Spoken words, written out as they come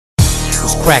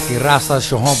Cracky Rasa, it's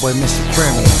your homeboy Mr.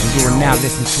 Criminal, and you are now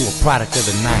listening to a product of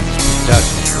the 90s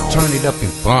production. So turn it up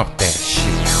and bump that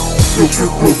shit.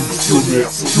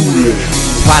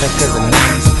 Product of the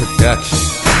 90s production.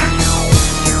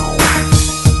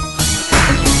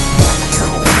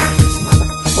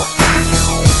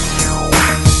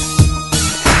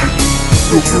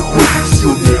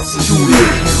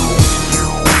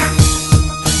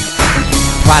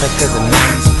 Product of the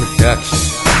 90s production.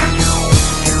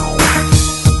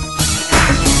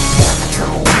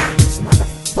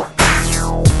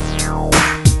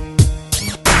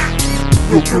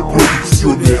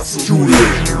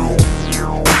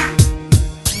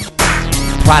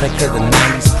 Product of the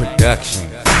 90s production.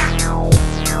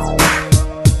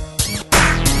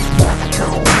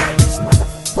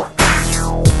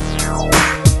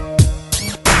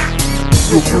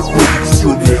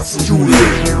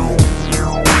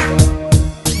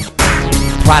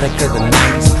 Product of the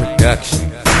 90s production.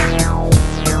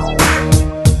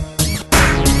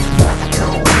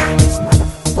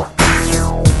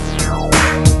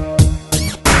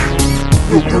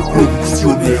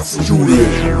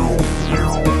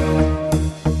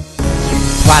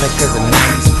 Product of the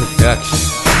 90s production.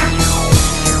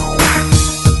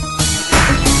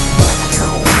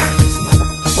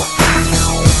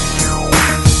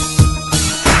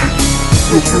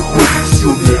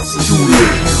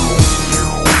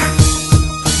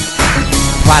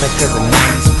 Product of the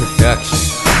 90s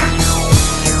production.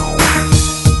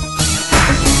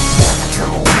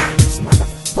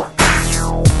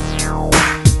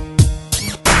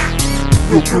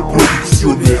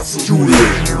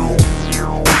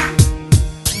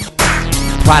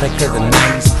 Product of the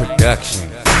 90s production.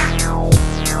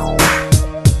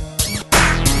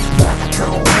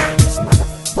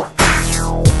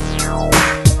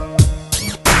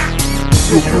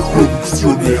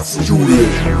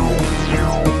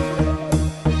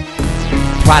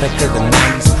 Product of the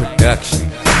 90s production.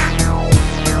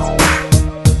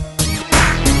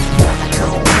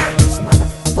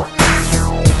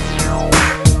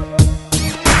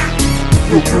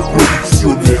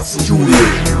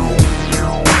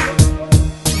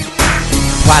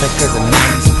 Product of the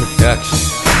 90s production.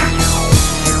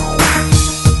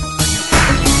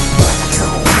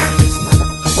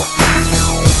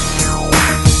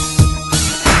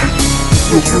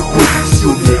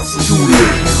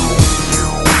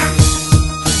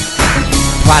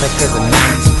 Product of the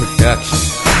 90s production.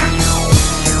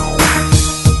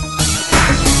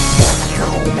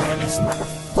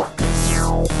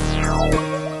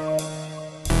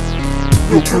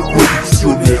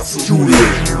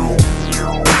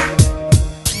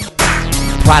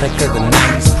 Product of the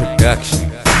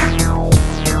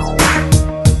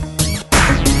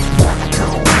 90s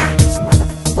production.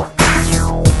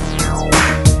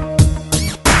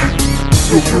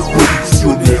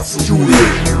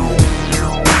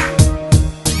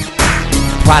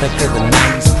 Product of the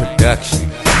 90s production.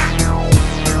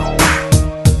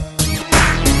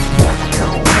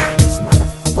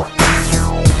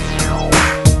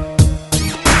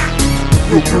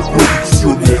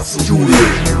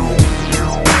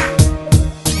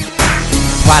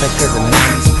 Product of the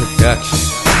 90s production.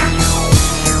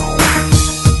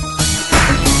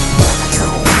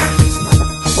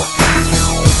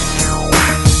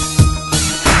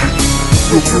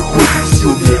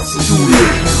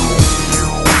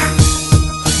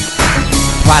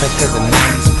 Product of the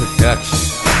 90s production.